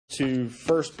to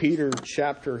 1 Peter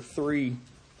chapter 3.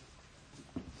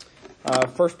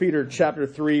 1 Peter chapter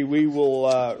 3, we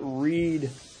will read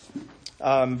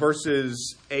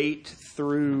verses 8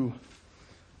 through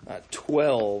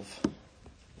 12.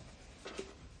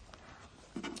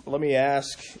 Let me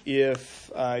ask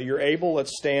if you're able,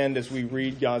 let's stand as we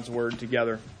read God's Word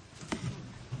together.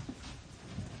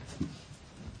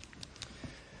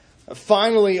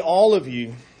 Finally, all of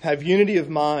you have unity of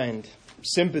mind,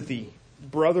 sympathy,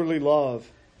 brotherly love,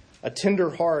 a tender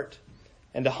heart,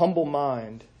 and a humble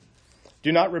mind.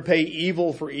 Do not repay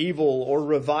evil for evil or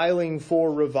reviling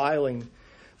for reviling,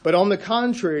 but on the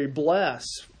contrary, bless,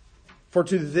 for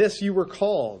to this you were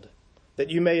called, that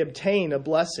you may obtain a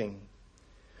blessing.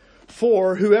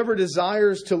 For whoever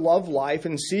desires to love life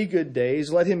and see good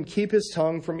days, let him keep his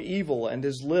tongue from evil and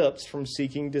his lips from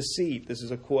seeking deceit. This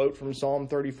is a quote from Psalm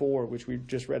 34, which we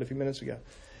just read a few minutes ago.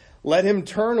 Let him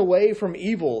turn away from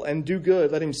evil and do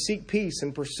good. Let him seek peace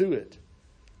and pursue it.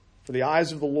 For the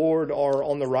eyes of the Lord are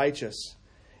on the righteous,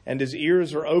 and his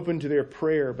ears are open to their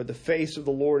prayer, but the face of the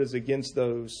Lord is against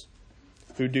those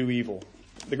who do evil.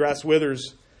 The grass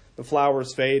withers, the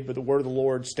flowers fade, but the word of the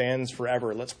Lord stands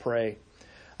forever. Let's pray.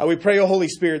 We pray, O Holy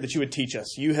Spirit, that you would teach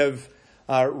us. You have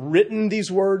written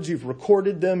these words, you've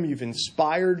recorded them, you've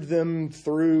inspired them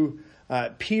through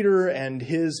Peter and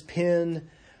his pen.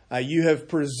 You have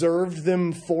preserved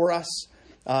them for us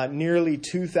nearly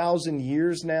 2,000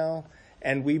 years now,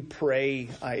 and we pray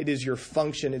it is your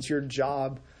function, it's your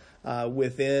job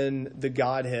within the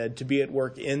Godhead to be at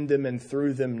work in them and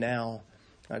through them now,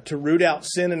 to root out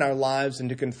sin in our lives and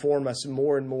to conform us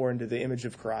more and more into the image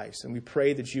of Christ. And we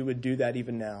pray that you would do that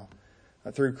even now.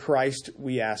 Through Christ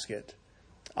we ask it.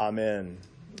 Amen.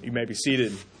 You may be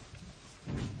seated.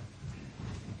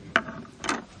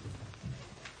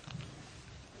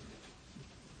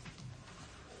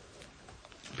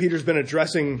 Peter's been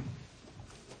addressing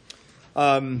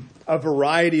a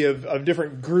variety of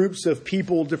different groups of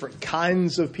people, different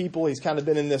kinds of people. He's kind of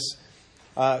been in this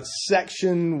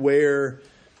section where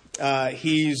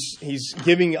he's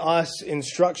giving us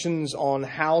instructions on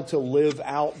how to live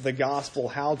out the gospel,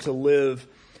 how to live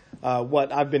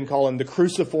what I've been calling the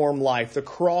cruciform life, the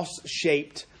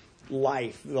cross-shaped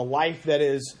life, the life that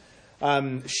is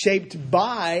shaped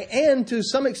by and to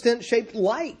some extent shaped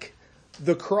like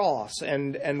the cross.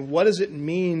 And what does it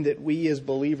mean that we as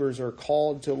believers are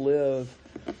called to live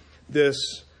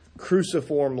this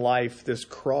cruciform life, this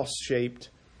cross-shaped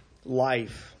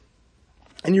life?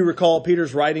 And you recall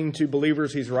Peter's writing to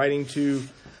believers. He's writing to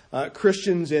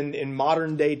Christians in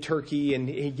modern day Turkey, and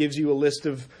he gives you a list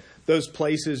of those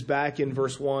places back in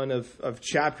verse 1 of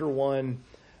chapter 1,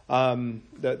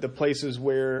 the places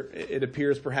where it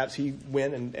appears perhaps he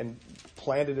went and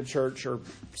planted a church or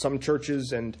some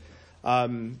churches and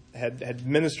had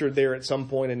ministered there at some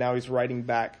point, and now he's writing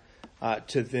back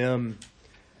to them.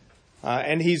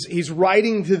 And he's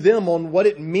writing to them on what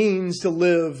it means to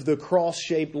live the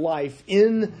cross-shaped life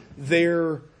in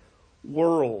their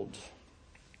world.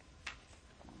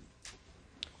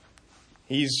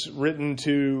 He's written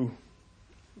to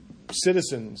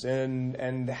citizens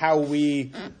and how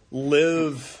we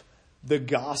live the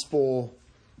gospel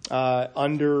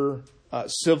under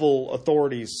civil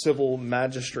authorities, civil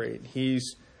magistrate.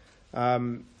 He's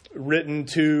written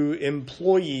to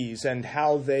employees and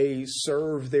how they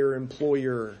serve their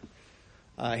employer.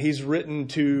 He's written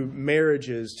to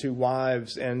marriages, to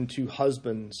wives and to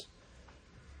husbands.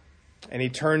 And he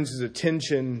turns his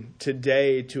attention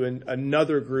today to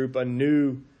another group, a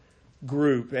new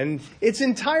group. And it's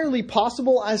entirely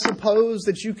possible, I suppose,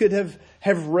 that you could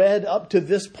have read up to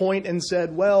this point and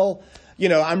said, well, you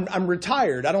know, I'm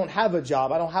retired. I don't have a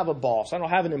job. I don't have a boss. I don't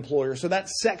have an employer. So that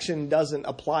section doesn't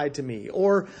apply to me.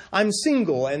 Or I'm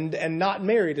single and not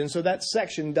married. And so that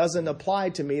section doesn't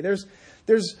apply to me.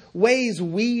 There's ways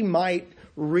we might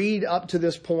read up to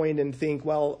this point and think,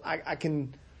 well, I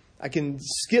can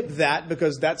skip that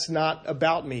because that's not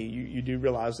about me. You do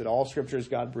realize that all Scripture is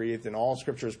God-breathed and all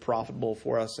Scripture is profitable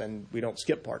for us, and we don't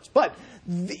skip parts. But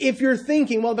if you're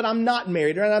thinking, well, but I'm not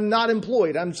married and I'm not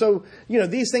employed,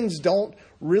 these things don't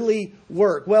really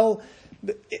work. Well,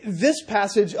 this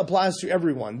passage applies to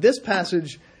everyone. This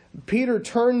passage, Peter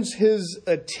turns his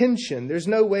attention. There's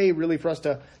no way really for us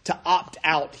to opt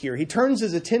out here. He turns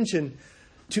his attention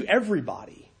to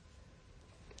everybody.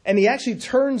 And he actually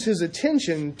turns his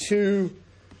attention to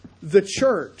the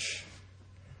church.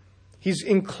 He's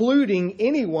including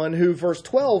anyone who verse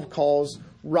 12 calls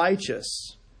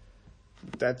righteous.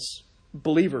 That's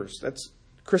believers. That's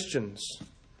Christians.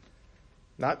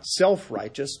 Not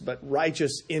self-righteous, but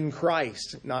righteous in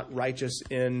Christ. Not righteous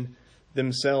in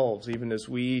themselves, even as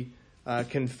we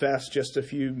confessed just a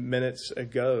few minutes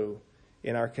ago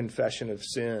in our confession of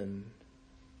sin.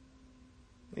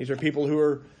 These are people who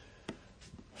are,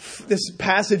 this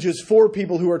passage is for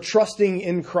people who are trusting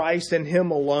in Christ and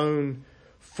Him alone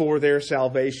for their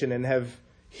salvation and have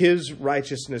His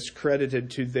righteousness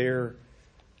credited to their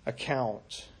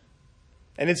account.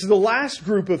 And it's the last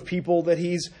group of people that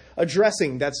he's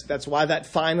addressing. That's why that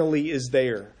finally is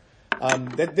there.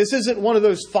 This isn't one of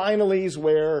those finallys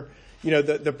where,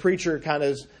 the preacher kind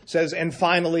of says, and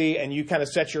finally, and you kind of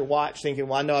set your watch thinking,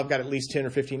 well, I know I've got at least 10 or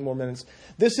 15 more minutes.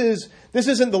 This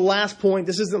isn't the last point.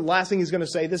 This isn't the last thing he's going to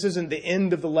say. This isn't the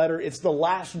end of the letter. It's the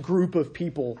last group of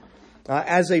people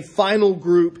as a final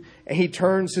group. And he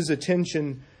turns his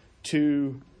attention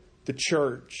to the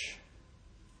church.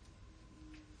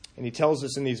 And he tells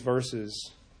us in these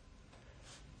verses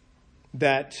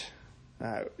that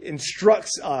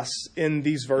instructs us in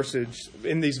these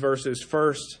verses.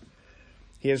 First,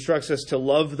 he instructs us to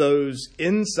love those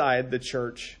inside the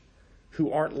church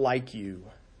who aren't like you.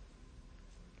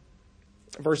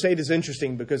 Verse 8 is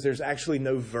interesting because there's actually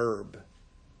no verb.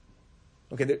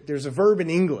 Okay, there's a verb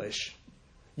in English.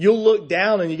 You'll look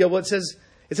down and you go, well, it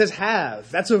says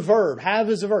have. That's a verb. Have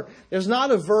is a verb. There's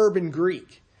not a verb in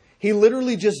Greek. He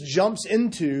literally just jumps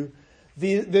into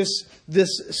this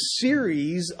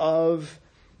series of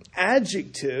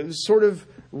adjectives, sort of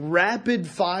rapid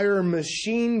fire,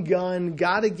 machine gun,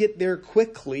 got to get there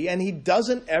quickly. And he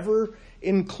doesn't ever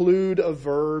include a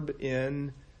verb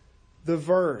in the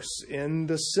verse, in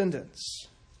the sentence.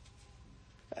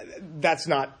 That's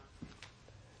not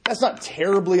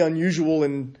terribly unusual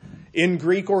in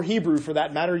Greek or Hebrew, for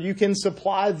that matter. You can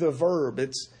supply the verb.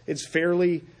 It's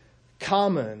fairly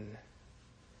common.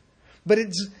 But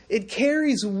it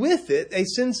carries with it a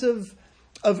sense of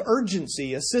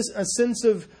urgency, a sense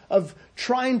of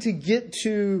trying to get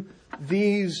to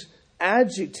these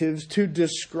adjectives to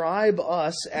describe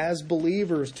us as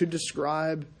believers, to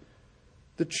describe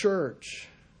the church.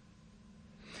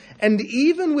 And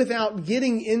even without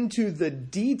getting into the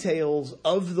details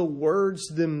of the words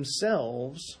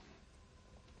themselves,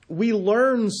 we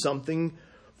learn something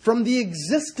from the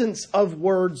existence of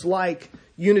words like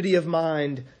unity of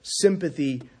mind,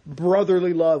 sympathy,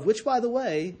 brotherly love, which, by the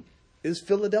way, is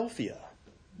Philadelphia.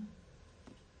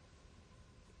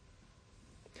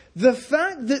 The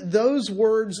fact that those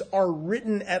words are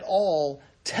written at all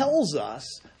tells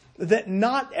us that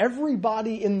not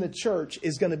everybody in the church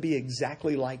is going to be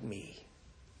exactly like me.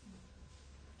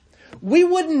 We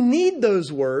wouldn't need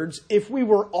those words if we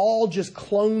were all just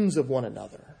clones of one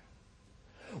another.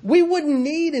 We wouldn't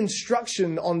need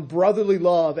instruction on brotherly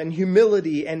love and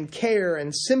humility and care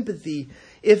and sympathy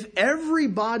if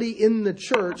everybody in the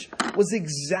church was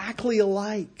exactly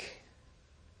alike.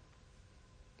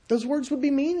 Those words would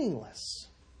be meaningless.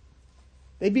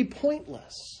 They'd be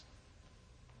pointless.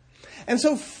 And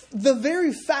so the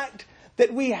very fact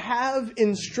that we have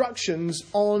instructions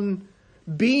on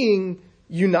being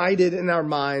united in our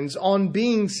minds, on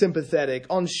being sympathetic,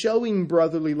 on showing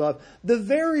brotherly love, the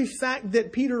very fact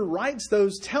that Peter writes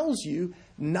those tells you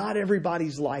not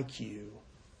everybody's like you.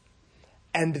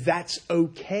 And that's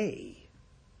okay.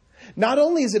 Not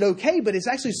only is it okay, but it's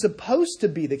actually supposed to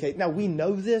be the case. Now, we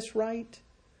know this, right?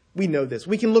 We know this.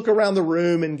 We can look around the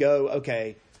room and go,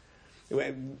 okay,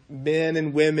 men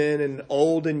and women and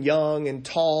old and young and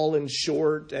tall and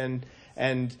short and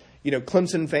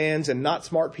Clemson fans and not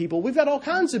smart people. We've got all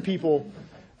kinds of people.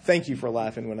 Thank you for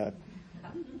laughing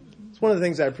it's one of the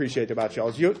things I appreciate about y'all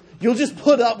is you'll just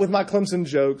put up with my Clemson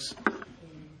jokes.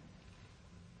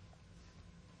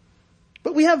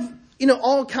 But we have,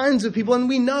 all kinds of people, and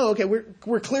we know, okay,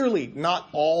 we're clearly not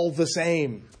all the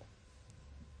same.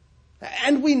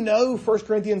 And we know 1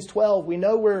 Corinthians 12, we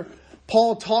know where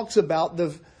Paul talks about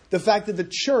the fact that the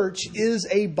church is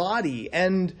a body,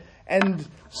 and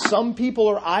some people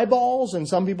are eyeballs, and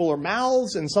some people are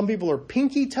mouths, and some people are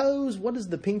pinky toes. What is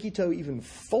the pinky toe even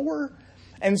for?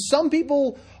 And some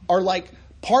people are like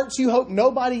parts you hope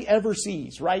nobody ever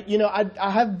sees, right?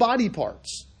 I have body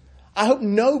parts. I hope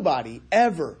nobody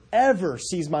ever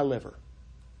sees my liver.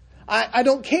 I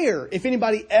don't care if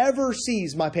anybody ever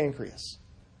sees my pancreas.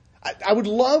 I would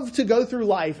love to go through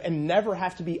life and never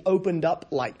have to be opened up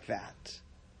like that.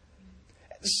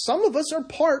 Some of us are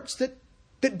parts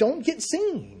that don't get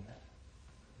seen.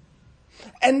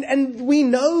 And we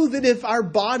know that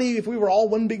if we were all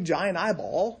one big giant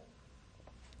eyeball,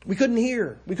 we couldn't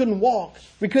hear, we couldn't walk,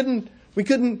 we couldn't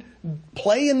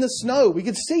play in the snow. We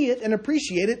could see it and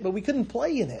appreciate it, but we couldn't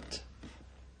play in it.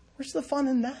 Where's the fun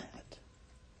in that?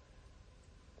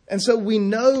 And so we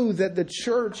know that the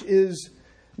church is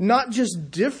not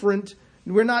just different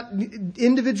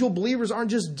individual believers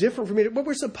aren't just different from each other, but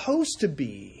we're supposed to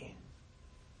be.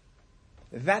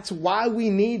 That's why we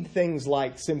need things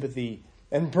like sympathy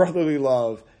and brotherly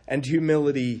love and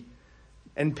humility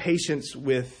and patience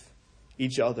with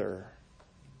each other.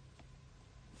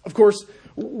 Of course,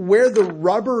 where the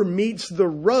rubber meets the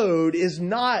road is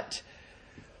not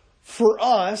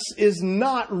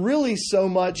really so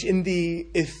much in the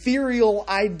ethereal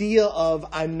idea of,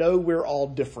 I know we're all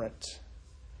different.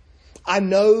 I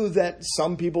know that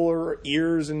some people are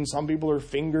ears and some people are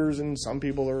fingers and some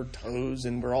people are toes,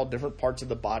 and we're all different parts of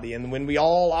the body. And when we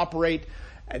all operate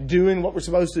doing what we're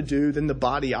supposed to do, then the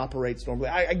body operates normally.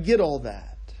 I get all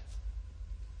that.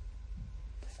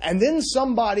 And then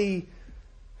somebody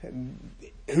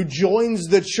who joins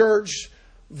the church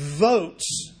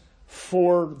votes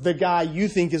for the guy you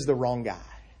think is the wrong guy.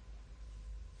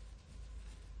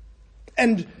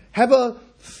 And have a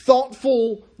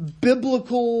thoughtful,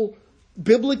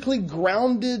 biblically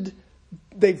grounded,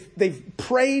 they've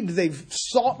prayed, they've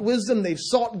sought wisdom, they've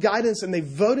sought guidance, and they've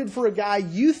voted for a guy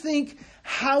you think,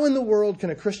 how in the world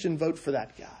can a Christian vote for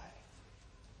that guy?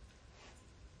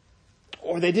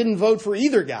 Or they didn't vote for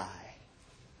either guy.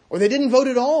 Or they didn't vote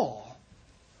at all.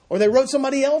 Or they wrote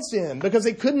somebody else in because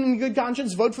they couldn't in good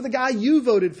conscience vote for the guy you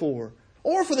voted for.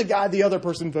 Or for the guy the other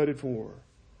person voted for.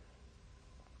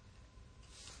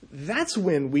 That's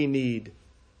when we need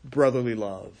brotherly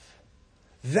love.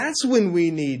 That's when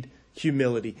we need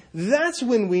humility. That's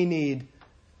when we need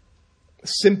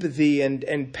sympathy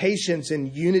and patience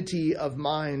and unity of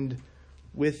mind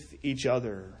with each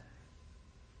other.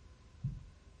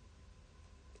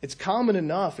 It's common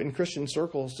enough in Christian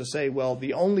circles to say, well,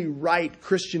 the only right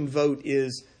Christian vote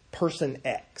is person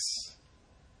X.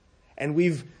 And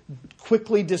we've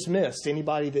quickly dismissed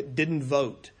anybody that didn't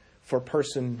vote for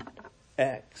person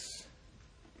X.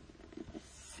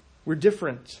 We're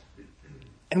different.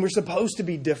 And we're supposed to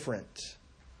be different.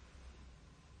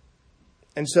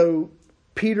 And so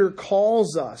Peter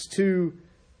calls us to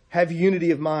have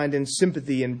unity of mind and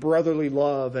sympathy and brotherly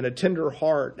love and a tender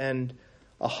heart and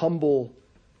a humble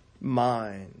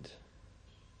mind.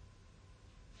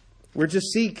 We're to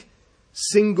seek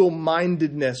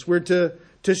single-mindedness. We're to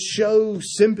show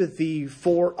sympathy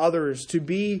for others, to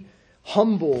be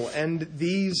humble. And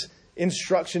these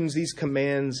instructions, these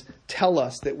commands tell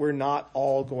us that we're not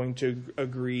all going to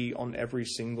agree on every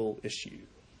single issue.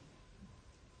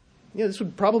 You know, this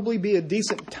would probably be a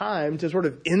decent time to sort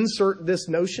of insert this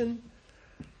notion.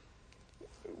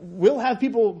 We'll have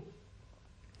people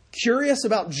curious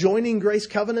about joining Grace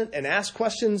Covenant and ask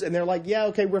questions, and they're like, yeah,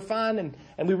 okay, we're fine,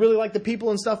 and we really like the people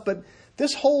and stuff, but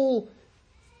this whole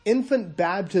infant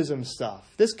baptism stuff,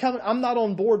 this covenant, I'm not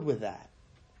on board with that.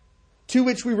 To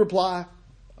which we reply,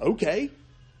 okay.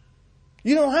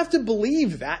 You don't have to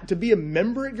believe that to be a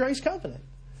member at Grace Covenant.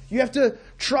 You have to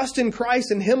trust in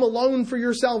Christ and Him alone for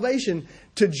your salvation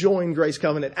to join Grace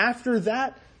Covenant. After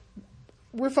that,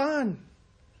 we're fine.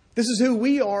 This is who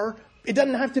we are. It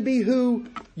doesn't have to be who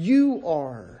you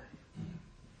are.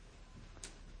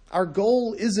 Our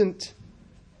goal isn't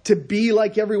to be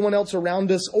like everyone else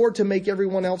around us or to make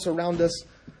everyone else around us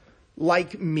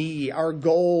like me. Our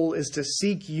goal is to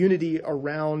seek unity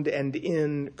around and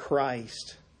in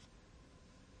Christ.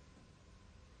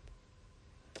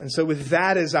 And so with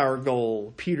that as our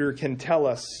goal, Peter can tell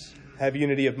us, have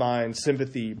unity of mind,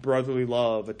 sympathy, brotherly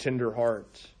love, a tender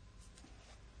heart.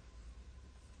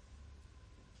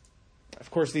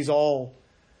 Of course, these all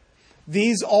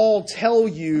tell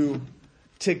you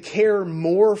to care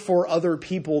more for other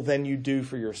people than you do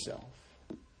for yourself.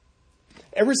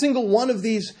 Every single one of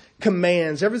these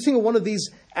commands, every single one of these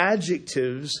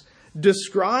adjectives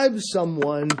describes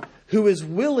someone who is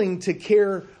willing to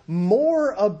care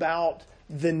more about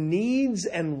the needs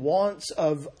and wants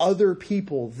of other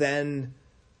people than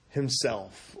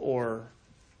himself or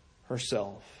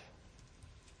herself.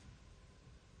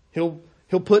 He'll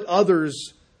put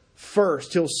others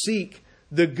first. He'll seek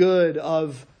the good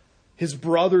of his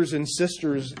brothers and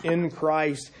sisters in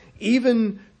Christ,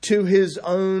 even to his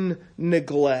own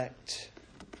neglect,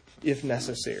 if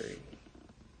necessary.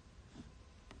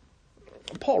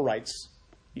 Paul writes,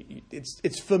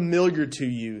 it's familiar to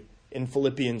you in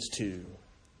Philippians 2.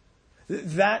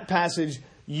 That passage,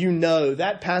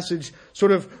 that passage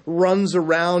sort of runs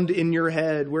around in your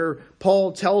head where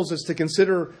Paul tells us to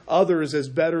consider others as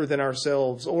better than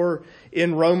ourselves. Or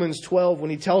in Romans 12, when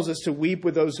he tells us to weep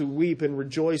with those who weep and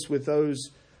rejoice with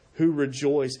those who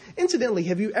rejoice. Incidentally,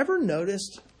 have you ever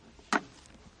noticed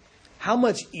how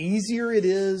much easier it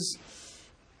is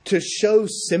to show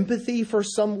sympathy for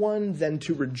someone than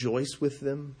to rejoice with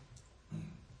them?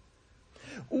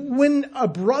 When a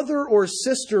brother or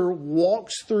sister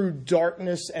walks through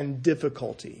darkness and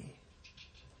difficulty,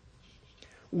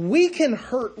 we can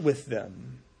hurt with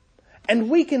them, and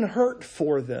we can hurt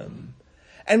for them,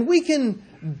 and we can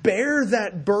bear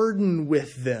that burden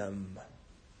with them.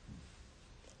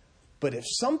 But if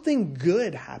something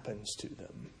good happens to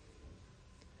them,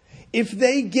 if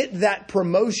they get that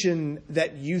promotion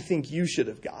that you think you should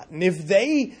have gotten, if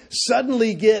they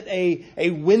suddenly get a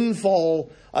windfall,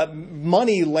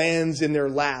 money lands in their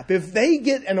lap, if they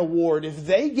get an award, if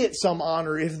they get some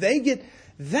honor,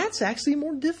 that's actually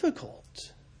more difficult.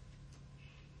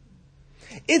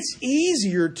 It's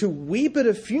easier to weep at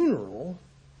a funeral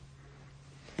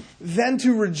than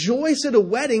to rejoice at a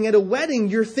wedding. At a wedding,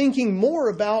 you're thinking more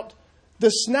about the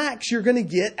snacks you're going to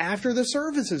get after the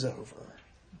service is over.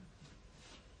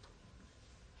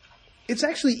 It's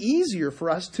actually easier for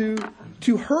us to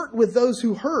hurt with those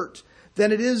who hurt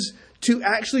than it is to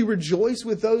actually rejoice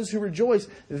with those who rejoice.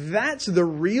 That's the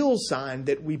real sign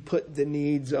that we put the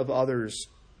needs of others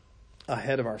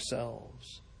ahead of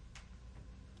ourselves.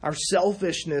 Our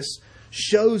selfishness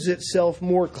shows itself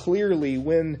more clearly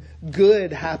when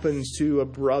good happens to a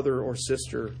brother or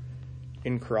sister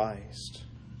in Christ.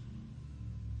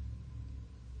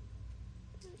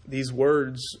 These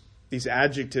words, these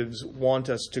adjectives want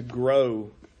us to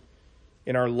grow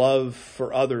in our love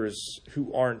for others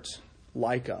who aren't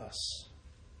like us.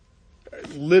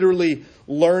 Literally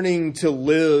learning to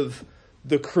live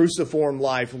the cruciform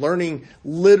life, learning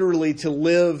literally to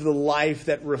live the life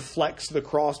that reflects the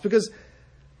cross, because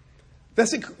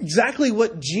that's exactly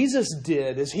what Jesus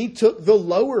did. Is he took the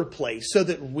lower place so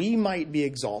that we might be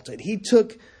exalted. He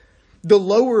took the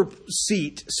lower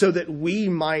seat so that we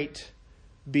might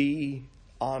be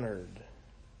honored.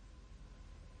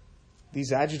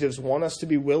 These adjectives want us to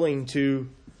be willing to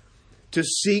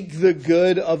seek the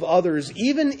good of others,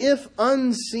 even if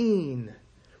unseen,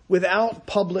 without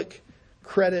public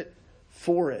credit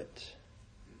for it.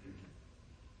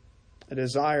 A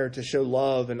desire to show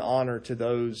love and honor to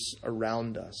those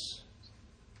around us.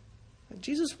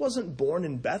 Jesus wasn't born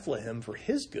in Bethlehem for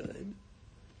his good.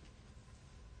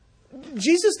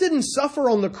 Jesus didn't suffer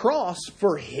on the cross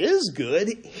for his good.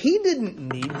 He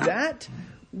didn't need that.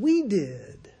 We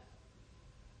did.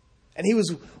 And he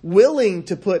was willing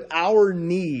to put our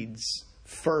needs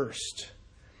first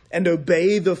and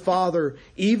obey the Father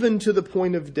even to the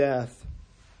point of death,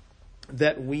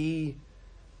 that we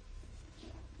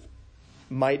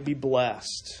might be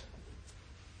blessed,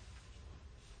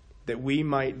 that we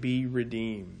might be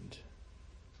redeemed.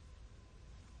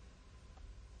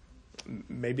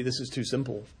 Maybe this is too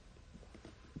simple.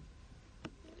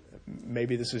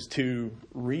 Maybe this is too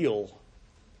real.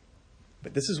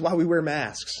 But this is why we wear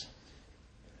masks.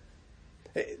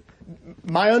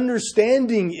 My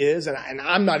understanding is, and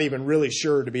I'm not even really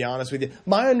sure, to be honest with you,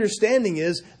 my understanding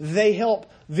is they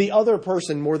help the other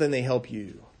person more than they help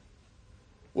you.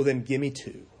 Well, then give me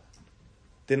two.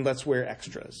 Then let's wear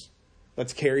extras.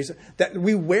 Let's carry some. That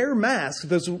we wear masks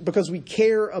because we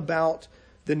care about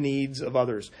the needs of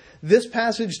others. This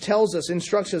passage tells us,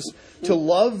 instructs us to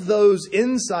love those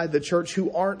inside the church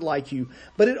who aren't like you.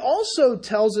 But it also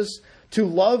tells us to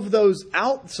love those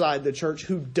outside the church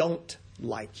who don't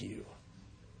like you.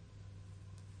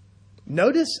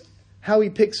 Notice how he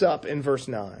picks up in verse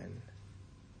 9.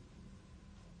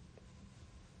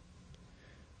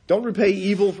 Don't repay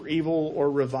evil for evil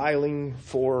or reviling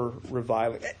for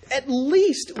reviling. At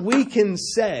least we can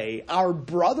say our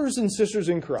brothers and sisters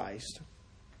in Christ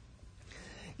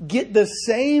get the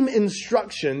same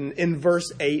instruction in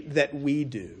verse 8 that we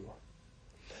do.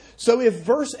 So if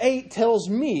verse 8 tells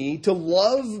me to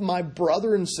love my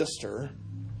brother and sister,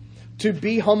 to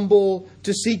be humble,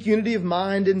 to seek unity of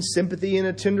mind and sympathy and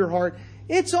a tender heart,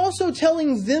 it's also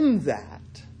telling them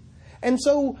that. And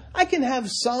so I can have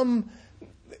some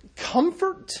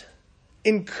comfort,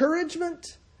 encouragement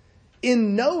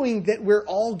in knowing that we're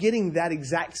all getting that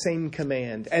exact same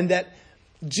command. And that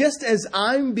just as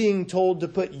I'm being told to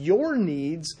put your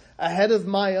needs ahead of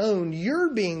my own, you're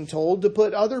being told to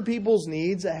put other people's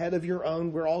needs ahead of your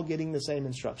own. We're all getting the same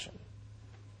instruction.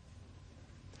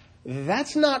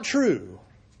 That's not true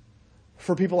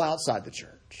for people outside the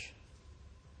church.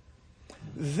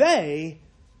 They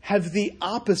have the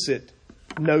opposite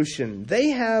notion. They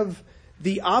have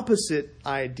the opposite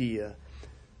idea.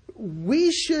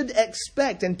 We should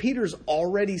expect, and Peter's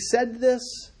already said this,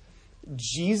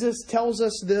 Jesus tells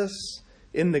us this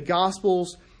in the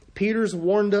Gospels. Peter's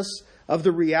warned us of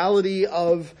the reality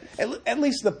of, at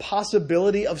least the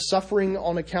possibility of suffering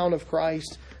on account of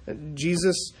Christ.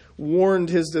 Jesus warned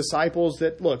his disciples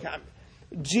that, look,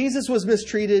 Jesus was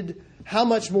mistreated. How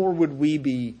much more would we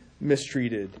be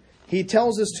mistreated. He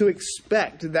tells us to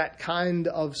expect that kind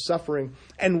of suffering.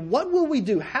 And what will we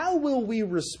do? How will we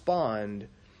respond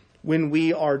when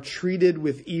we are treated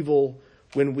with evil,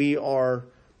 when we are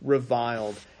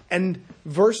reviled? And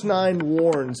verse 9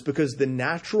 warns, because the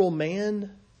natural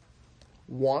man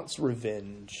wants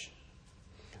revenge.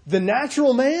 The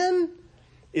natural man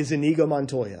is Inigo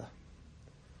Montoya,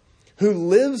 who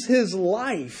lives his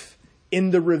life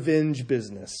in the revenge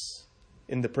business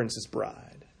in The Princess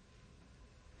Bride.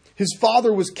 His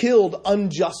father was killed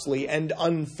unjustly and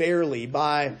unfairly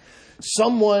by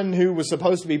someone who was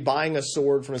supposed to be buying a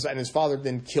sword from and his father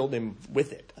then killed him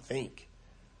with it, I think.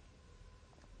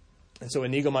 And so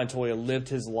Inigo Montoya lived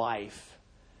his life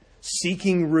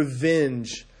seeking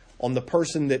revenge on the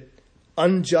person that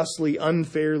unjustly,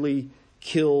 unfairly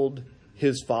killed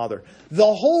his father.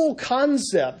 The whole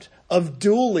concept of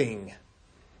dueling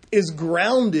is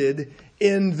grounded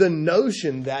in the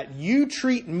notion that you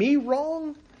treat me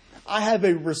wrong, I have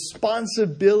a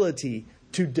responsibility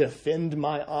to defend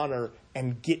my honor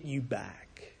and get you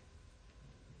back.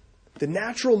 The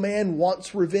natural man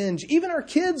wants revenge. Even our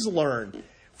kids learn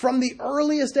from the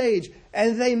earliest age,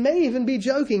 and they may even be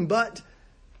joking, but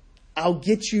I'll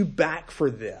get you back for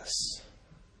this.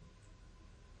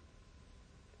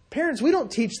 Parents, we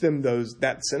don't teach them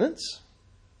that sentence.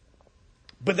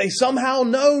 But they somehow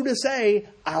know to say,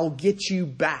 I'll get you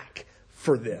back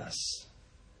for this.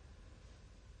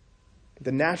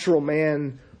 The natural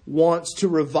man wants to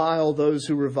revile those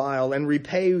who revile and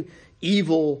repay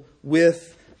evil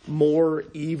with more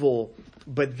evil.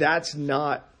 But that's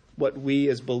not what we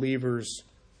as believers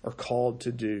are called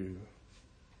to do.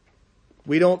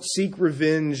 We don't seek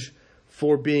revenge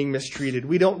for being mistreated.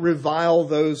 We don't revile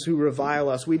those who revile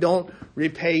us. We don't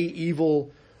repay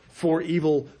evil for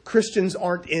evil. Christians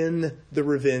aren't in the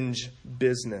revenge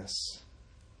business.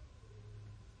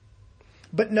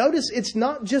 But notice it's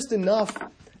not just enough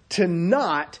to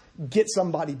not get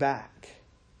somebody back.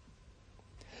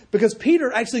 Because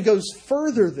Peter actually goes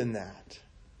further than that.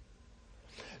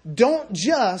 Don't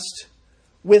just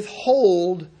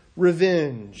withhold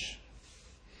revenge.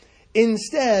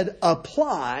 Instead,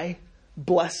 apply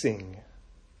blessing.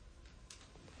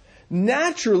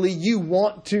 Naturally, you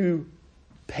want to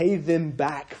pay them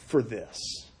back for this.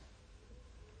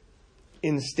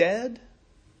 Instead,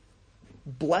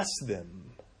 bless them.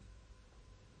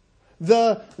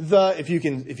 If you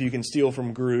can steal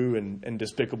from Gru and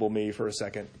Despicable Me for a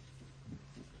second.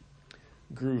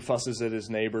 Gru fusses at his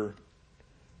neighbor.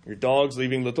 Your dog's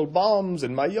leaving little bombs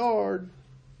in my yard.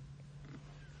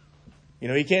 You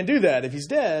know, he can't do that if he's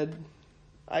dead.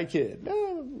 I kid.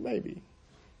 No, maybe.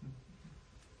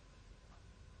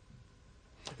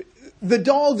 The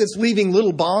dog that's leaving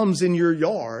little bombs in your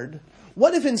yard,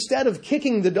 what if instead of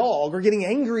kicking the dog or getting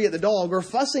angry at the dog or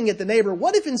fussing at the neighbor,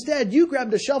 what if instead you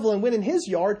grabbed a shovel and went in his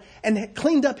yard and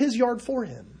cleaned up his yard for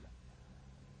him?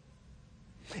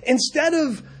 Instead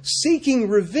of seeking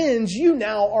revenge, you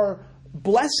now are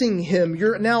blessing him.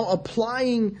 You're now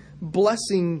applying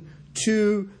blessing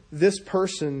to this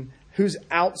person who's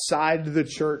outside the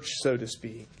church, so to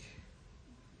speak.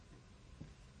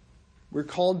 We're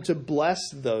called to bless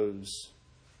those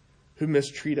who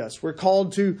mistreat us. We're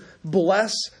called to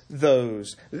bless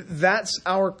those. That's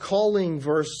our calling,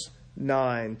 verse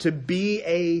 9, to be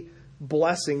a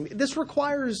blessing. This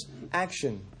requires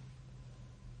action.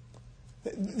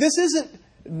 This isn't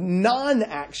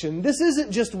non-action. This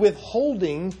isn't just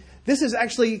withholding. This is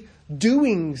actually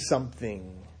doing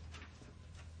something.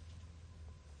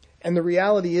 And the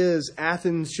reality is,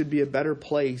 Athens should be a better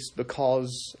place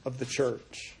because of the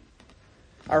church.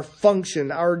 Our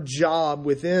function, our job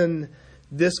within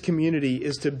this community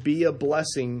is to be a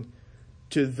blessing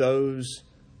to those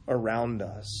around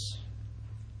us.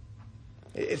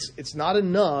 It's not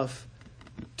enough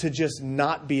to just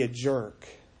not be a jerk.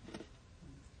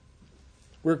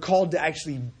 We're called to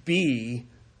actually be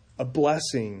a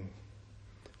blessing,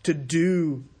 to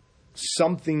do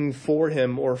something for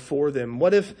him or for them.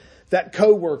 What if that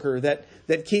coworker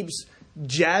that keeps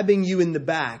jabbing you in the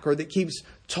back, or that keeps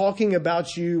talking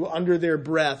about you under their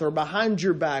breath or behind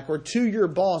your back or to your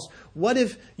boss, what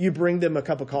if you bring them a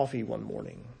cup of coffee one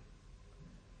morning?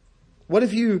 What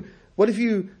if you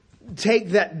take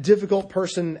that difficult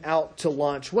person out to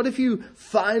lunch? What if you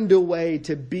find a way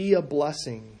to be a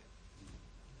blessing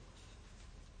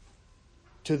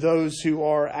to those who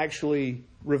are actually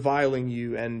reviling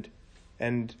you and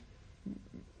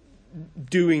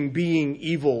being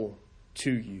evil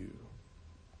to you?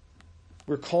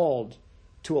 We're called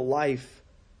to a life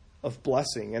of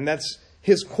blessing. And that's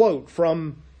his quote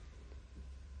from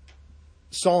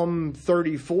Psalm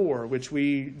 34, which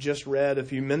we just read a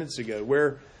few minutes ago,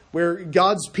 where where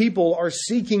God's people are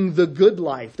seeking the good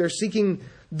life. They're seeking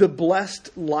the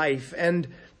blessed life. And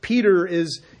Peter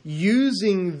is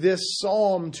using this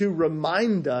psalm to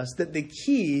remind us that the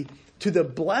key to the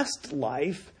blessed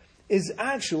life is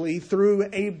actually through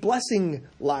a blessing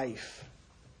life.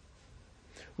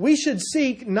 We should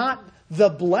seek not the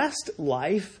blessed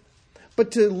life,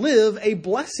 but to live a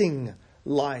blessing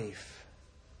life.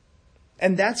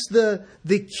 And that's the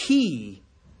key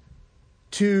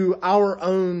to our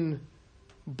own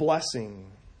blessing.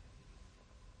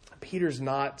 Peter's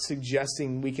not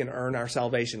suggesting we can earn our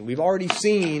salvation. We've already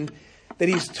seen that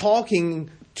he's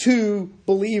talking to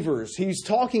believers. He's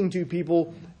talking to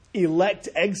people, elect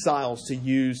exiles, to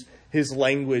use his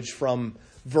language from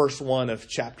verse 1 of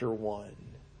chapter 1.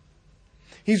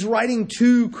 He's writing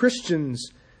to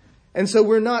Christians. And so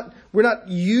we're not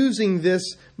using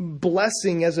this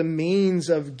blessing as a means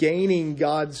of gaining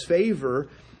God's favor.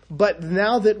 But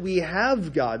now that we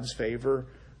have God's favor,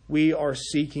 we are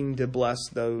seeking to bless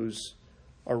those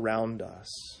around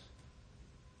us.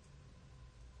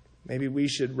 Maybe we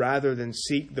should, rather than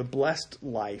seek the blessed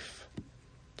life,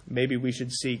 maybe we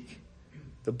should seek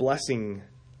the blessing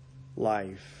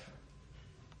life.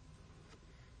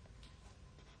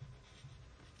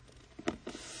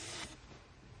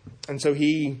 And so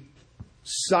he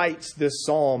cites this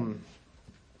psalm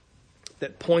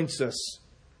that points us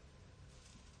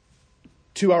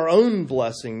to our own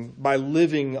blessing by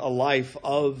living a life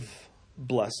of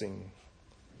blessing.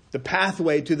 The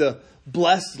pathway to the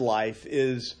blessed life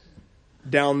is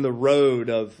down the road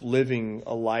of living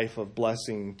a life of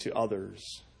blessing to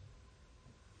others.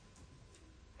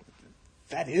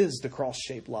 That is the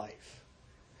cross-shaped life.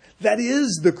 That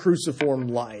is the cruciform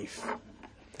life.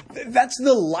 That's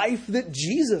the life that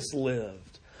Jesus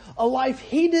lived. A life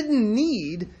he didn't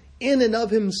need in and of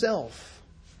himself.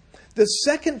 The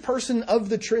second person of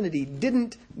the Trinity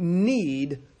didn't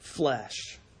need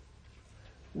flesh.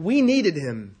 We needed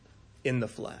him in the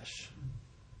flesh.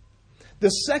 The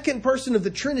second person of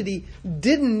the Trinity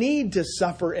didn't need to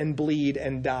suffer and bleed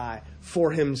and die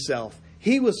for himself.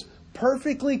 He was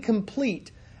perfectly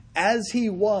complete as he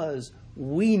was.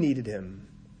 We needed him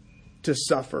to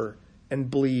suffer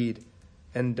and bleed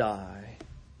and die.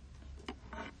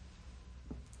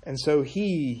 And so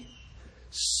he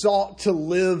sought to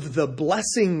live the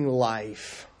blessing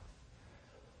life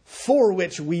for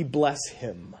which we bless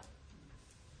him.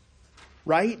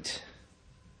 Right?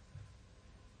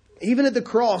 Even at the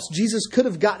cross, Jesus could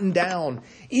have gotten down.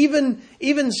 Even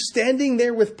standing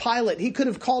there with Pilate, he could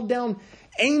have called down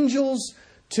angels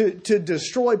to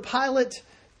destroy Pilate,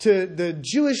 to the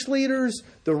Jewish leaders,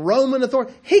 the Roman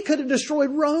authority. He could have destroyed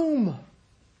Rome.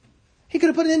 He could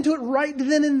have put an end to it right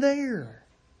then and there.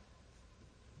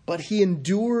 But he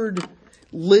endured,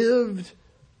 lived,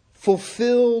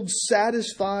 fulfilled,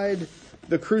 satisfied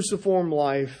the cruciform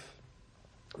life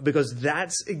because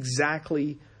that's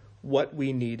exactly what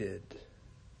we needed.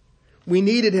 We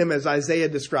needed him, as Isaiah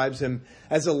describes him,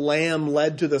 as a lamb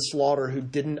led to the slaughter who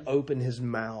didn't open his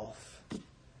mouth.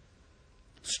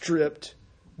 Stripped,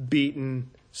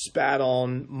 beaten, spat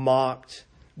on, mocked,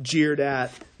 jeered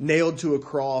at, nailed to a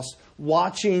cross,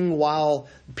 watching while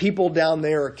people down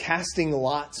there are casting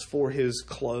lots for his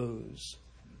clothes.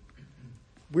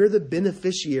 We're the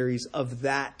beneficiaries of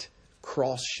that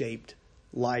cross-shaped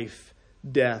life,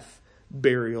 death,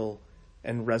 burial,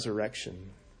 and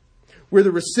resurrection. We're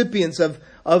the recipients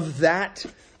of that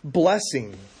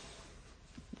blessing.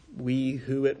 We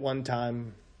who at one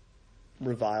time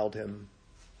reviled him.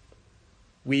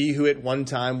 We who at one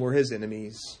time were his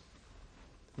enemies.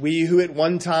 We who at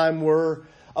one time were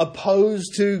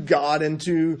opposed to God and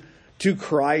to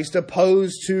Christ,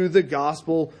 opposed to the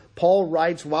gospel. Paul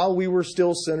writes, while we were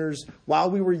still sinners, while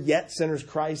we were yet sinners,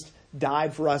 Christ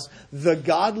died for us, the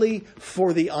godly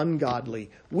for the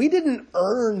ungodly. We didn't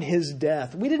earn his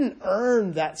death. We didn't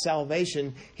earn that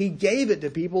salvation. He gave it to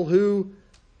people who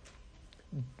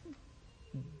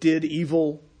did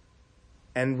evil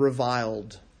and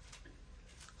reviled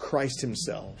Christ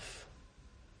himself.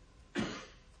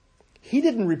 He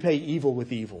didn't repay evil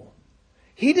with evil.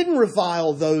 He didn't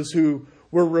revile those who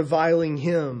were reviling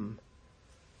him.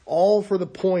 All for the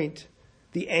point,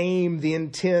 the aim, the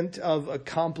intent of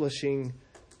accomplishing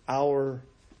our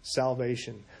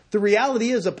salvation. The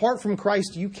reality is, apart from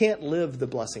Christ, you can't live the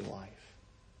blessing life.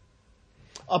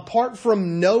 Apart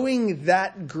from knowing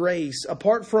that grace,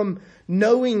 apart from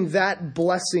knowing that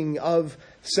blessing of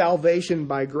salvation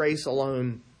by grace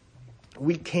alone,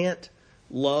 we can't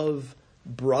love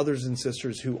brothers and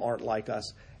sisters who aren't like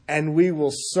us. And we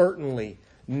will certainly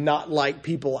not like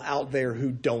people out there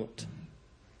who don't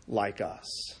like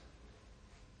us.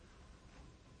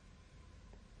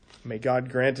 May God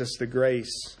grant us the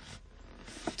grace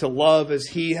to love as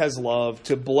He has loved,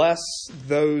 to bless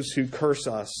those who curse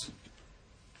us,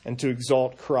 and to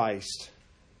exalt Christ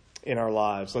in our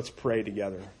lives. Let's pray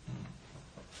together.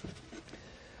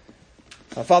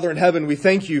 Father in heaven, we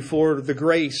thank you for the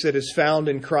grace that is found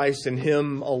in Christ and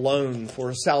Him alone, for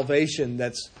a salvation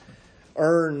that's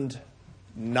earned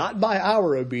not by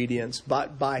our obedience,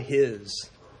 but by His.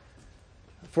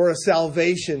 For a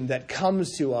salvation that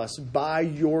comes to us by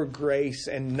your grace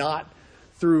and not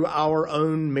through our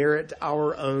own merit,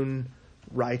 our own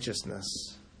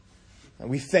righteousness. And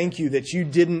we thank you that you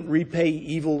didn't repay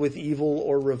evil with evil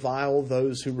or revile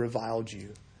those who reviled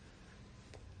you.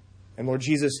 And Lord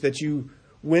Jesus, that you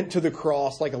went to the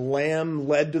cross like a lamb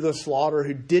led to the slaughter,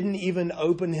 who didn't even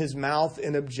open his mouth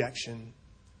in objection,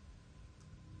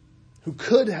 who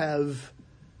could have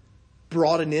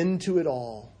brought an end to it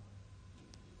all.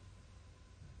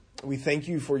 We thank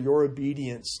you for your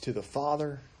obedience to the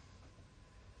Father,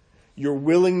 your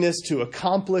willingness to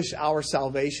accomplish our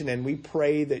salvation, and we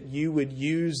pray that you would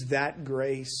use that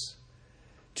grace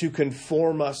to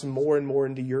conform us more and more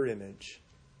into your image,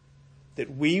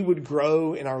 that we would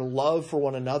grow in our love for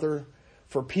one another,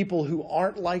 for people who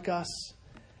aren't like us,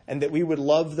 and that we would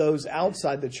love those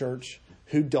outside the church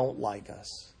who don't like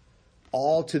us.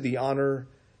 All to the honor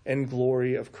and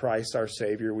glory of Christ our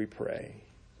Savior, we pray.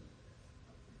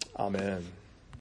 Amen.